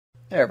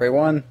Hey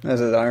everyone, this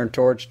is Iron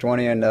Torch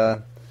 20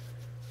 and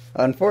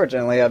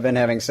unfortunately I've been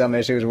having some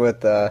issues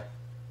with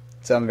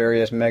some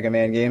various Mega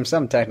Man games,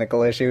 some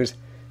technical issues.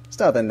 It's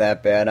nothing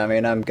that bad. I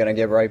mean, I'm gonna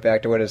get right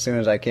back to it as soon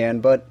as I can,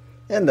 but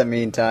in the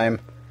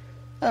meantime,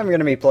 I'm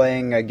gonna be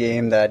playing a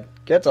game that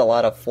gets a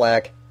lot of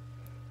flack,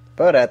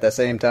 but at the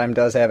same time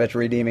does have its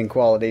redeeming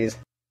qualities.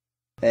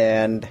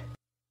 And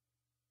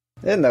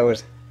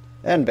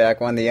back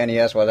when the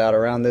NES was out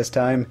around this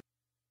time,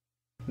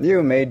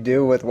 you made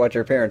do with what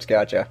your parents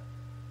got you.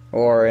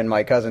 Or in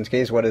my cousin's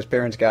case, what his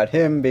parents got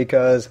him,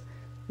 because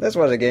this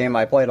was a game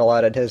I played a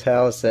lot at his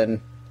house,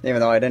 and even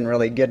though I didn't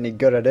really get any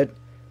good at it,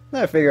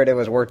 I figured it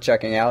was worth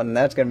checking out, and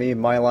that's going to be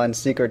Milon's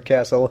Secret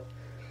Castle.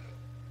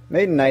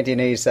 Made in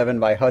 1987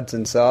 by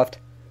Hudson Soft.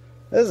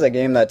 This is a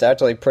game that's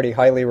actually pretty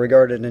highly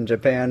regarded in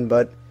Japan,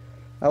 but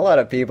a lot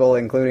of people,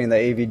 including the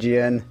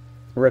AVGN,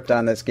 ripped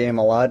on this game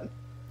a lot.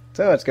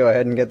 So let's go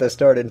ahead and get this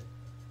started.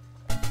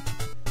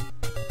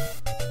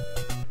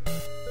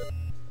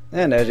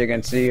 And as you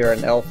can see, you're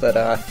an elf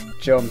that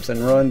jumps and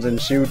runs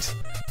and shoots.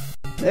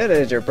 It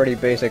is your pretty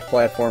basic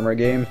platformer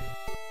game.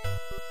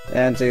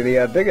 And see,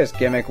 the biggest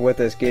gimmick with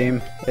this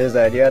game is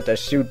that you have to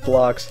shoot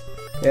blocks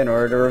in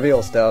order to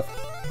reveal stuff.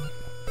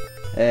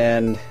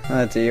 And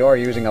let's see, you are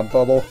using a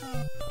bubble.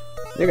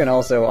 You can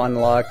also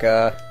unlock,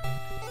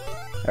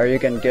 or you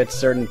can get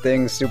certain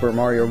things Super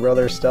Mario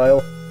Brothers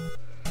style.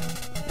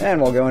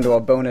 And we'll go into a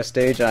bonus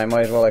stage, and I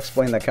might as well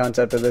explain the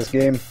concept of this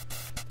game.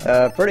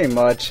 Pretty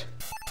much,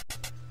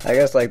 I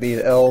guess like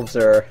these elves,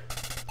 or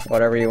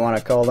whatever you want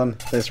to call them,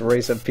 this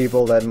race of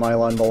people that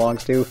Milon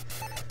belongs to,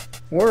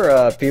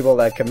 were people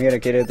that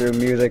communicated through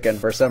music, and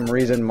for some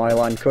reason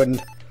Milon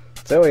couldn't,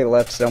 so he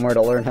left somewhere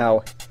to learn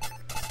how.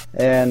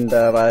 And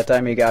by the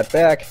time he got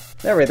back,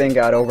 everything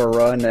got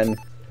overrun, and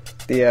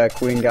the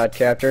queen got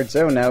captured,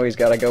 so now he's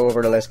got to go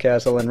over to this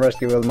castle and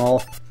rescue them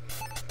all.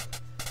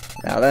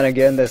 Now then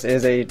again, this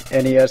is a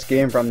NES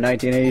game from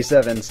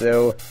 1987,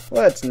 so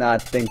let's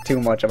not think too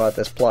much about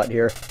this plot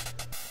here.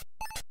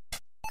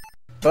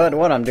 But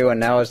what I'm doing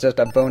now is just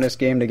a bonus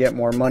game to get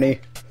more money,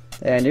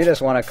 and you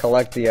just want to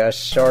collect the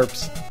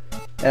sharps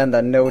and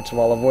the notes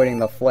while avoiding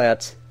the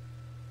flats.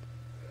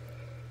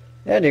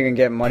 And you can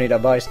get money to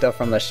buy stuff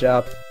from the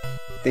shop.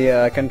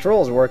 The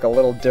controls work a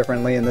little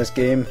differently in this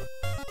game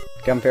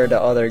compared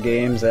to other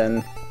games,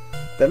 and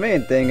the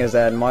main thing is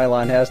that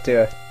Milon has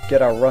to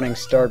get a running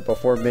start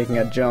before making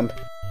a jump.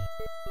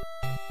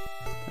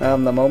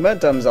 The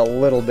momentum's a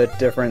little bit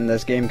different in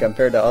this game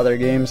compared to other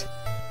games.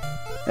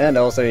 And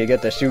also you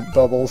get to shoot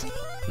bubbles,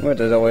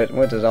 which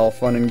is all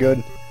fun and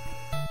good.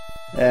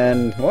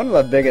 And one of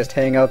the biggest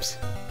hang-ups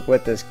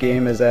with this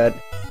game is that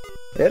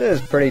it is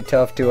pretty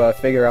tough to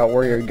figure out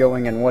where you're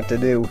going and what to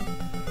do.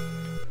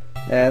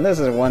 And this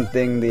is one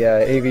thing the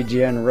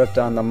AVGN ripped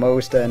on the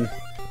most, and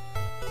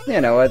you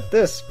know, at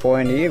this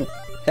point he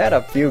had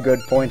a few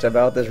good points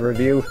about this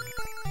review,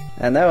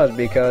 and that was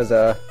because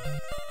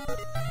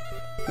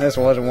this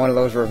wasn't one of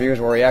those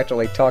reviews where he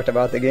actually talked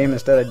about the game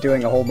instead of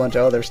doing a whole bunch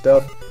of other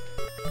stuff.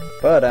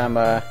 But I'm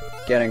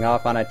getting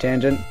off on a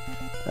tangent.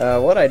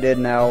 What I did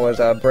now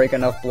was break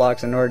enough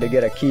blocks in order to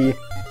get a key.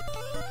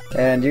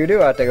 And you do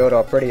have to go to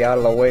a pretty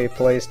out-of-the-way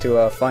place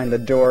to find the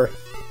door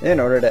in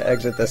order to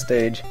exit the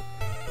stage.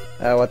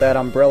 What that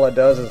umbrella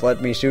does is let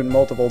me shoot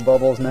multiple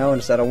bubbles now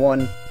instead of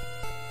one.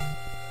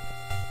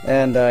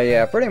 And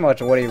yeah, pretty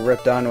much what he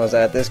ripped on was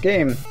that this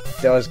game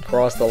does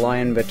cross the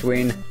line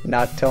between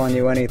not telling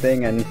you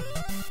anything and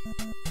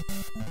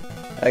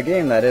a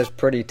game that is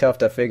pretty tough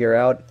to figure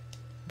out.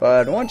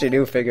 But once you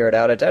do figure it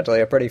out, it's actually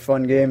a pretty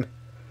fun game.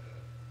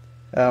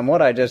 What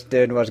I just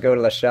did was go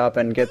to the shop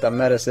and get the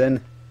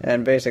medicine,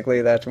 and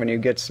basically that's when you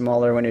get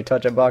smaller when you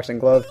touch a boxing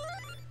glove.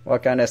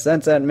 What kind of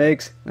sense that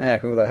makes?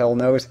 Who the hell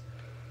knows.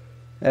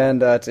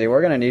 And let's see,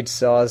 we're gonna need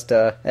saws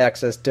to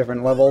access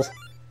different levels.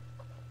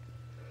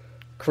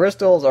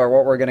 Crystals are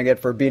what we're gonna get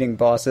for beating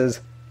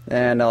bosses,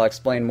 and I'll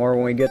explain more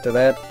when we get to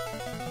that.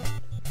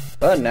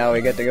 But now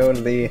we get to go to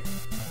the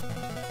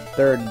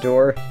third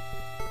door,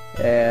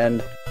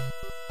 and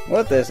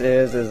what this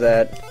is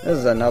that this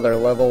is another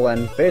level,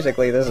 and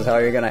basically this is how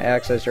you're going to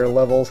access your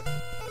levels.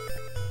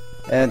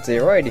 And see,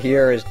 right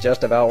here is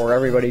just about where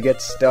everybody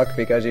gets stuck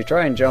because you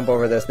try and jump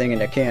over this thing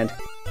and you can't.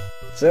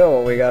 So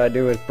what we gotta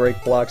do is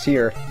break blocks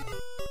here.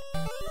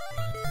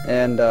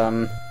 And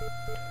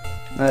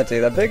let's see,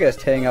 the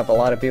biggest hang up a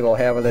lot of people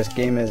have with this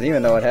game is,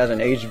 even though it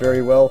hasn't aged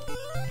very well,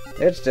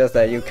 it's just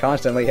that you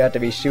constantly have to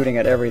be shooting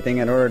at everything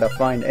in order to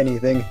find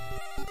anything.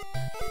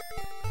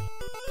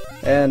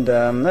 And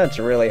that's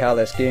really how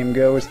this game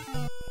goes.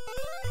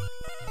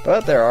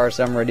 But there are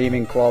some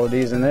redeeming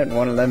qualities in it,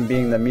 one of them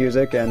being the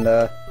music, and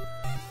I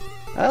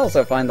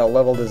also find the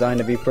level design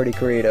to be pretty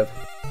creative.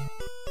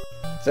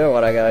 So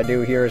what I gotta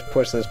do here is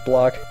push this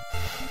block,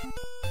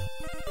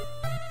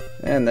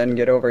 and then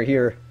get over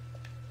here.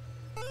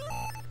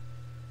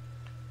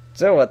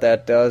 So what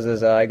that does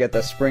is I get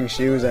the spring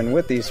shoes, and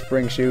with these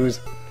spring shoes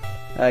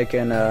I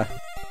can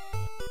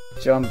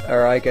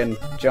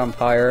jump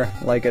higher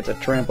like it's a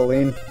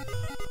trampoline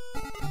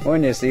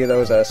when you see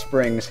those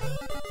springs.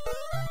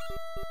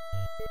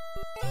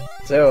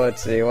 So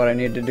let's see, what I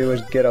need to do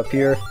is get up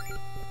here.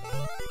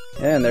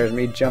 And there's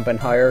me jumping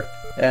higher.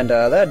 And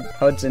that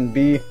Hudson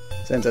Bee,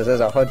 since this is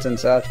a Hudson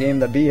Soft game,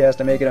 the bee has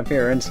to make an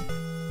appearance.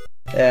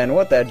 And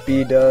what that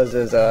bee does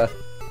is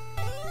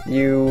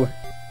you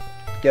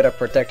get a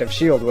protective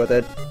shield with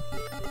it.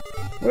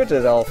 Which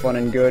is all fun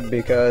and good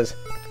because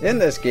in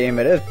this game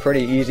it is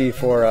pretty easy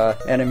for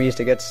enemies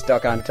to get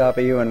stuck on top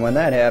of you, and when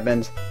that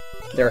happens,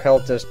 their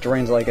health just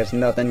drains like it's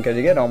nothing because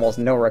you get almost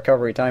no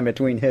recovery time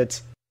between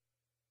hits.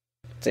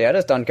 See, I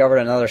just uncovered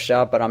another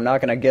shop, but I'm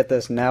not going to get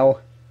this now,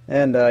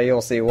 and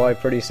you'll see why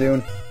pretty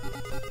soon.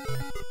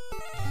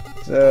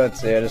 So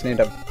let's see, I just need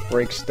to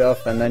break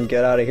stuff and then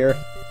get out of here.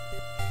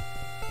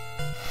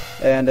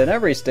 And in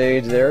every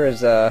stage there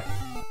is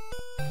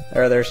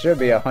there should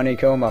be a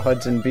honeycomb, a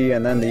Hudson Bee,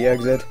 and then the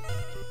exit.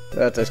 So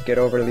let's just get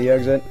over to the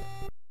exit.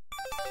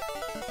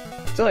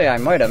 So yeah, I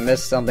might have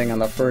missed something on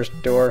the first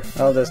door.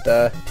 I'll just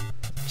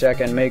check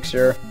and make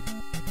sure.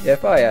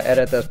 If I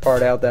edit this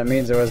part out, that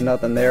means there was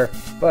nothing there,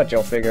 but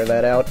you'll figure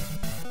that out.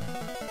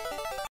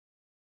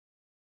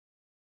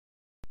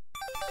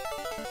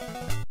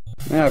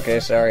 Okay,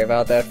 sorry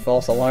about that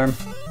false alarm.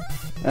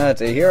 Let's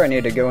see, here I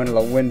need to go into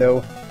the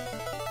window.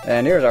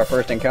 And here's our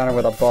first encounter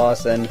with a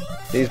boss, and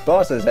these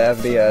bosses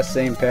have the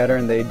same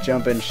pattern. They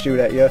jump and shoot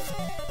at you.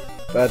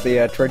 But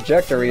the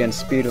trajectory and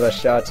speed of the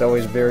shots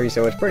always vary,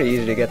 so it's pretty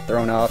easy to get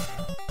thrown off.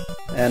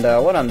 And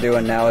what I'm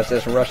doing now is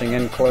just rushing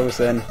in close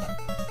and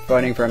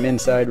fighting from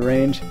inside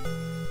range.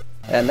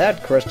 And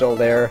that crystal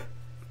there,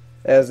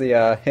 as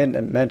the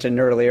hint mentioned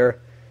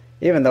earlier,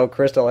 even though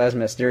crystal has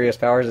mysterious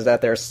powers, is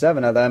that there's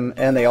 7 of them,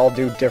 and they all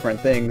do different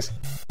things.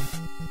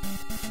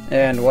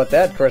 And what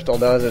that crystal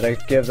does is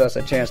it gives us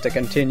a chance to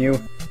continue.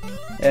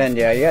 And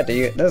yeah, you have to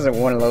use, this is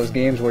one of those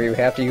games where you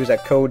have to use a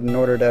code in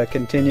order to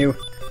continue.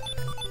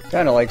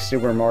 Kinda like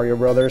Super Mario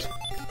Brothers.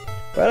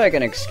 But I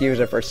can excuse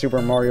it for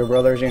Super Mario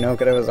Brothers, you know,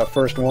 because it was the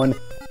first one.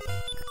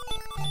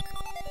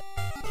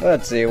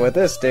 Let's see, with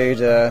this stage,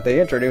 they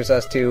introduce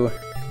us to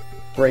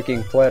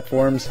breaking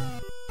platforms.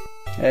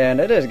 And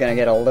it is going to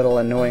get a little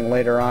annoying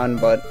later on,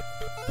 but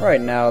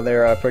right now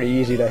they're pretty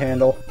easy to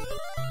handle.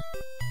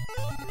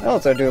 I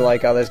also do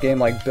like how this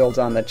game builds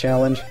on the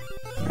challenge.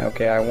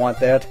 Okay, I want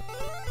that.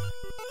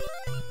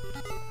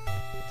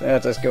 So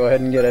let's just go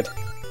ahead and get it.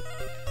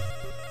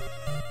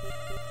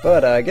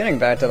 But getting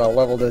back to the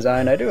level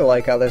design, I do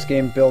like how this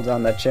game builds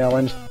on the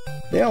challenge.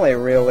 The only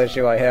real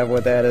issue I have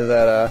with that is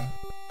that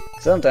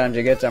sometimes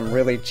you get some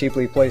really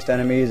cheaply placed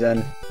enemies,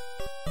 and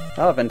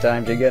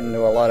oftentimes you get into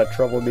a lot of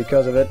trouble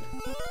because of it.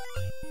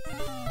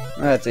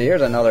 Let's see,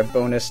 here's another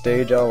bonus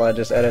stage. I'll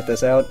just edit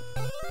this out.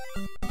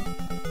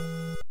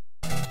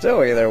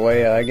 So either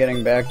way,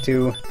 getting back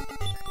to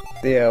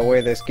the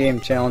way this game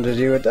challenges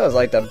you, it does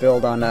like to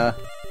build on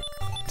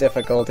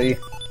difficulty,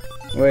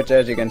 which,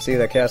 as you can see,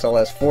 the castle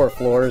has 4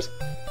 floors,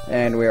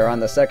 and we are on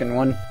the second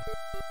one.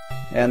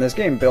 And this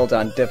game builds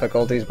on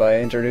difficulties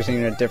by introducing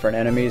you to different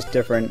enemies,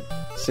 different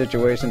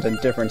situations, and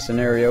different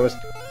scenarios.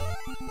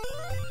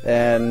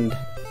 And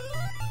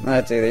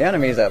let's see, the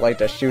enemies that like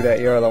to shoot at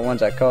you are the ones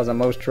that cause the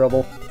most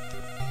trouble.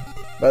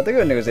 But the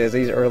good news is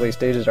these early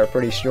stages are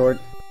pretty short.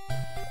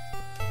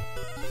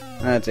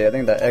 Let's see, I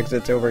think the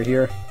exit's over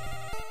here.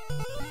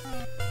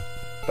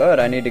 But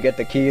I need to get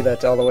the key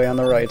that's all the way on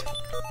the right.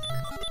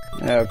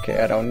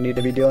 Okay, I don't need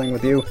to be dealing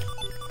with you.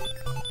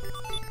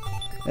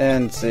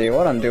 And see,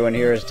 what I'm doing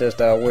here is just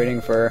waiting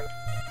for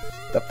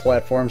the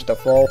platforms to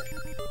fall.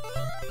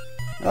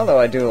 Although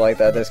I do like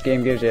that this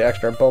game gives you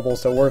extra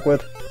bubbles to work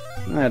with.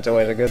 That's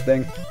always a good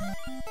thing.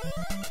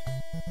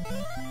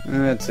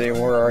 Let's see,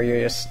 where are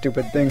you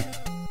stupid thing?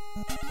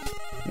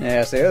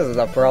 Yeah, see, this is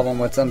a problem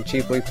with some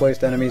cheaply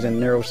placed enemies in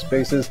narrow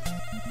spaces.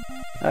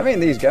 I mean,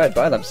 these guys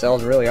by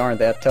themselves really aren't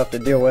that tough to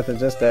deal with, it's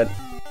just that,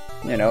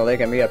 you know, they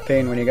can be a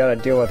pain when you gotta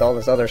deal with all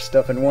this other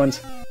stuff at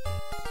once.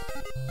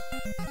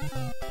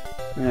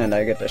 And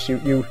I get to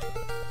shoot you.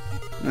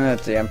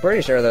 Let's see, I'm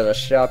pretty sure there's a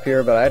shop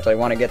here, but I actually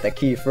want to get the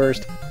key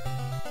first.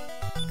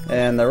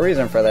 And the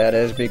reason for that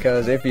is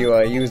because if you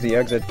use the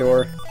exit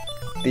door,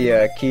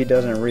 the key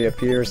doesn't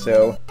reappear,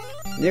 so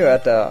you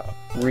have to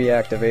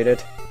reactivate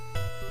it.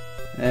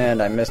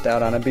 And I missed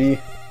out on a bee.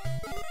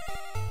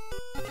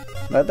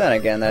 But then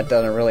again, that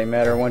doesn't really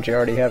matter once you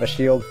already have a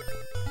shield.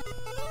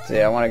 See,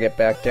 I want to get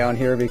back down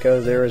here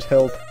because there is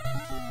health.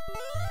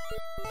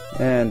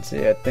 And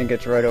see, I think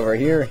it's right over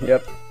here.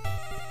 Yep.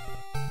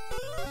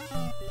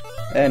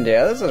 And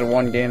yeah, this is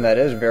one game that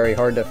is very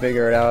hard to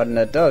figure it out, and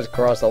it does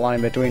cross the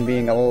line between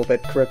being a little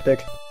bit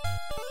cryptic.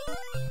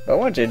 But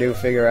once you do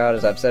figure out,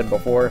 as I've said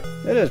before,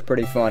 it is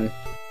pretty fun.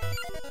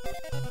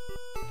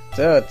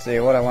 So let's see,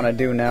 what I want to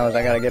do now is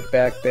I gotta get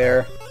back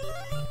there,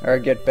 or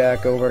get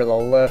back over to the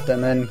left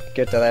and then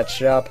get to that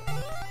shop.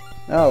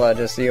 I'll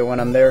just see you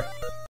when I'm there.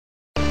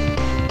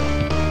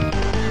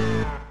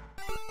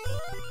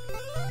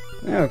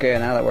 Okay,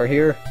 now that we're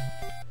here,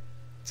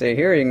 see,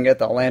 here you can get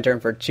the lantern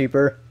for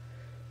cheaper.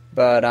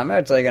 But I'm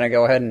actually going to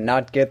go ahead and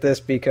not get this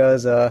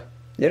because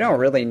you don't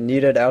really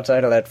need it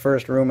outside of that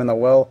first room in the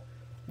well.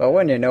 But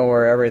when you know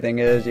where everything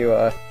is, you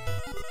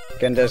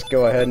can just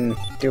go ahead and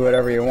do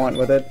whatever you want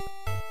with it.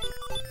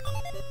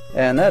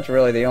 And that's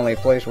really the only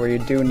place where you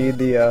do need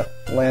the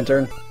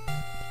lantern.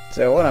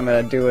 So what I'm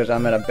going to do is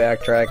I'm going to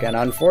backtrack, and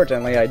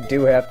unfortunately I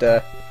do have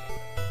to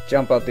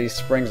jump up these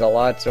springs a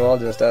lot, so I'll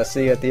just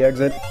see you at the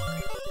exit.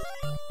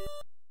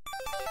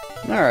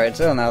 Alright,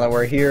 so now that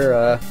we're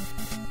here,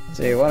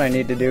 see what I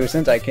need to do.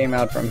 Since I came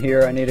out from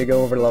here, I need to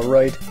go over to the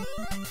right.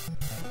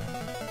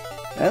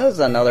 And this is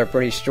another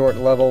pretty short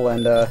level,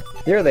 and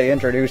here they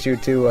introduce you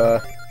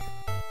to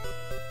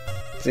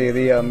see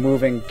the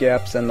moving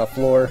gaps in the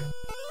floor.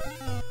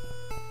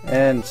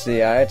 And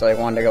see, I actually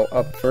wanted to go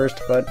up first,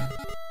 but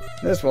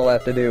this will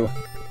have to do.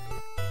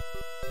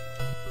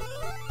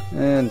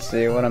 And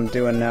see, what I'm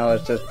doing now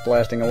is just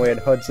blasting away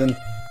at Hudson.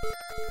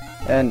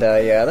 And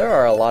yeah, there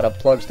are a lot of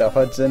plugs to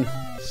Hudson.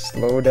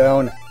 Slow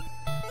down.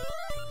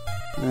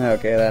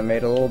 Okay, that made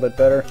it a little bit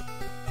better.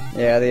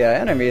 Yeah, the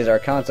enemies are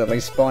constantly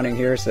spawning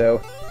here,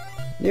 so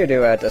you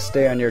do have to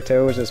stay on your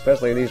toes,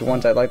 especially these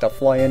ones I'd like to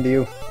fly into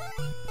you.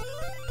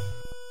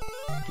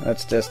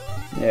 Let's just,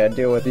 yeah,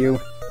 deal with you.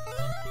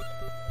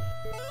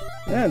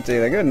 And see,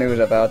 the good news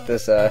about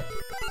this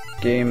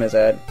game is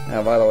that,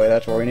 oh, by the way,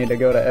 that's where we need to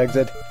go to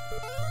exit.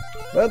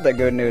 But the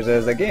good news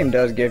is the game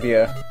does give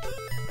you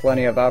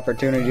plenty of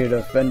opportunity to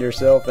defend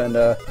yourself,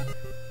 and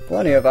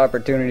plenty of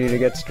opportunity to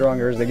get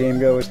stronger as the game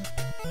goes.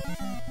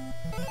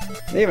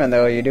 Even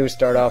though you do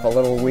start off a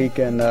little weak,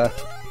 and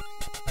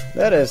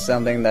that is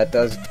something that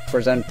does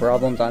present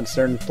problems on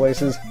certain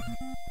places.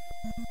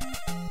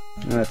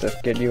 Let's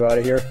just get you out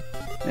of here.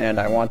 And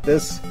I want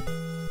this.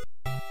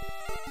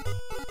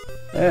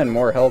 And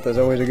more health is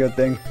always a good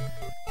thing.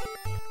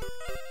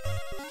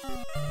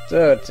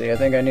 So let's see, I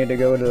think I need to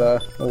go to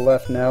the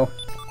left now.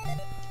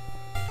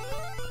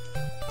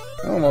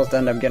 Almost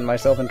end up getting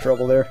myself in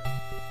trouble there.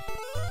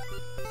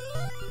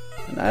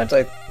 And I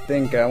actually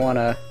think I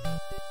wanna...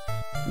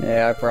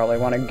 Yeah, I probably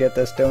wanna get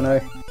this, don't I?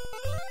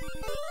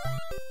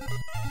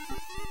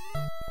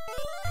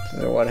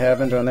 So what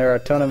happens when there are a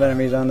ton of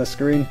enemies on the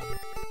screen?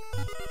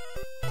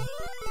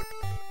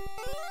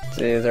 Let's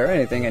see, is there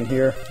anything in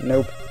here?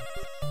 Nope.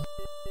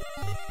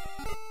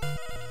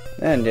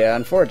 And yeah,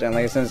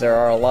 unfortunately, since there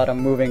are a lot of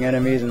moving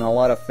enemies and a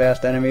lot of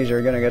fast enemies,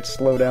 you're gonna get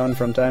slowed down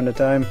from time to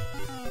time.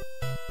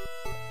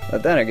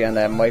 But then again,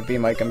 that might be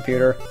my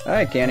computer.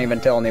 I can't even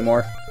tell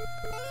anymore.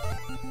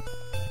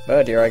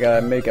 But here I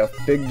gotta make a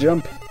big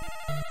jump.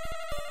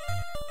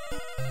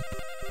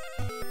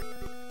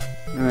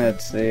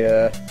 Let's see,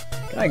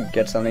 can I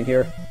get something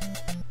here?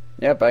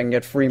 Yep, I can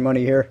get free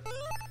money here.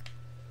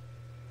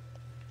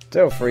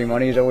 So free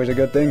money is always a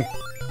good thing.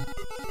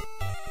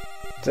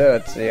 So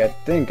let's see, I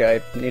think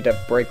I need to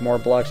break more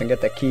blocks and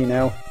get the key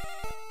now.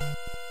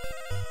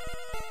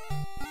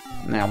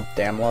 Now,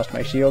 damn, lost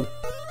my shield.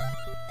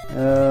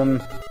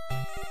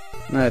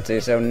 Let's see,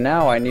 so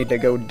now I need to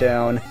go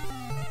down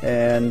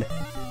and,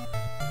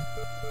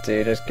 let's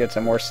see, just get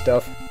some more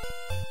stuff.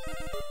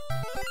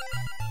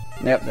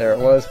 Yep, there it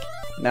was.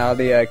 Now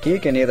the key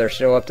can either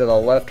show up to the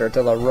left or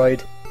to the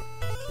right.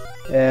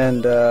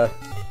 And,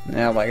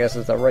 now I guess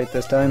it's the right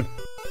this time.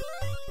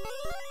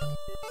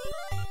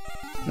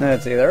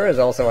 Let's see, there is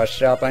also a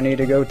shop I need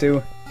to go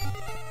to.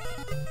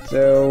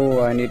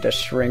 So, I need to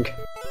shrink.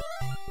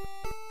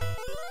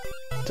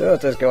 So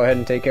let's just go ahead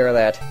and take care of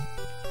that.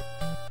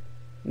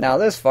 Now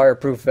this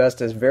fireproof vest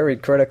is very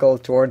critical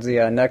towards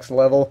the next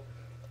level.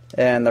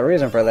 And the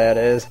reason for that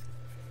is,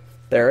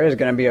 there is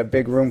going to be a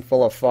big room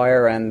full of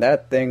fire, and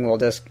that thing will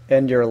just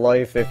end your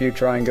life if you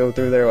try and go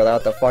through there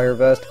without the fire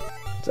vest.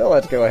 So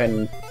let's go ahead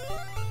and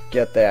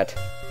get that.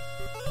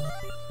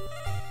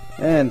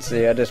 And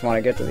see, I just want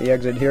to get to the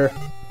exit here.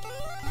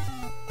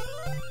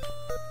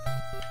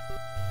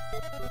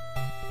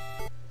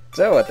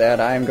 So with that,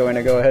 I'm going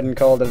to go ahead and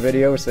call the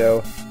video,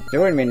 so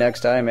join me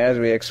next time as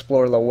we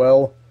explore the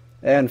well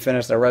and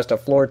finish the rest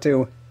of floor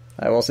 2.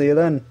 I will see you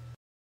then.